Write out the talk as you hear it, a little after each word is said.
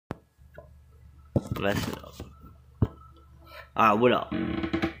Mess it up. Alright, what up?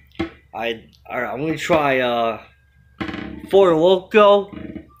 Alright, I'm gonna try Four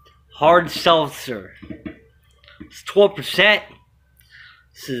Loko hard seltzer. It's 12%.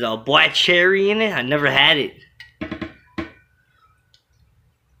 This is a black cherry in it. I never had it.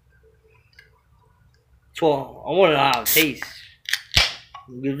 So I want to know how it tastes.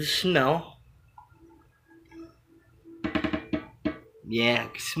 Give it a smell. Yeah, I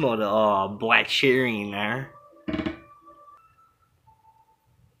can smell the black cherry in there.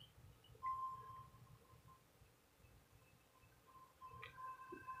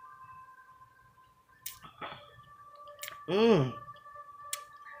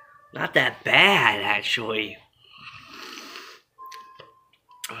 Not that bad actually.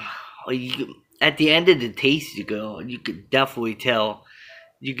 At the end of the taste, you could definitely tell.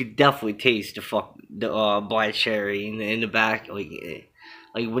 You could definitely taste the black cherry in the back, like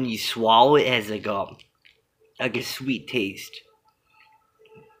when you swallow it, it has like a sweet taste.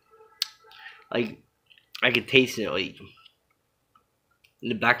 Like I could taste it like in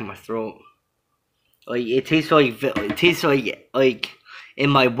the back of my throat. Like it tastes like in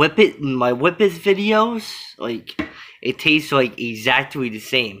my Whippets videos. Like it tastes like exactly the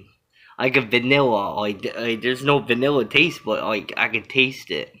same. Like a vanilla, like there's no vanilla taste, but like I can taste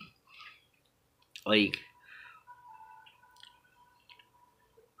it. Like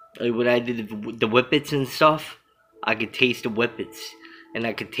when I did the Whippets and stuff, I could taste the Whippets, and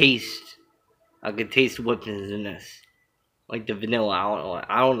I could taste the Whippets in this, like the vanilla.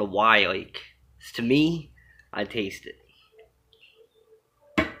 I don't know why. Like to me, I taste it.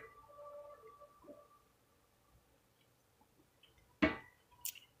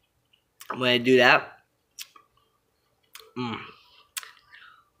 When I do that,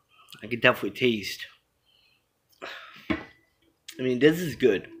 I can definitely taste. I mean, this is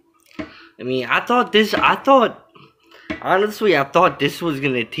good. I mean, honestly, I thought this was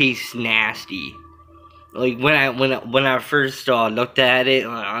gonna taste nasty. Like when I first looked at it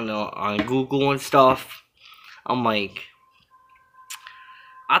on Google and stuff, I'm like,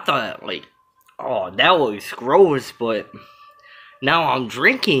 I thought like, oh, that looks gross, but now I'm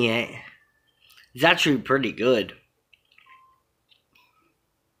drinking it. It's actually pretty good.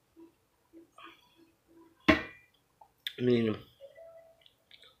 I mean,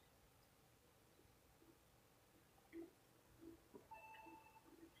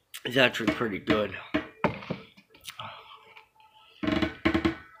 it's actually pretty good.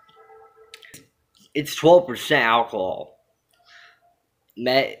 It's 12% alcohol.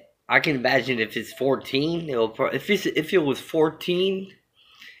 I can imagine if it's 14, if it was 14,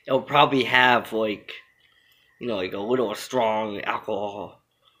 it'll probably have like, like a little strong alcohol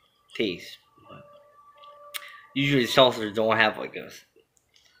taste. But usually seltzers don't have like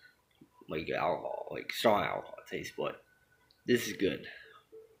alcohol, like strong alcohol taste, but this is good.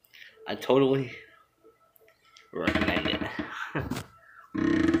 I totally recommend it.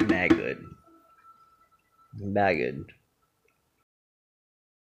 Bad good. Bad good.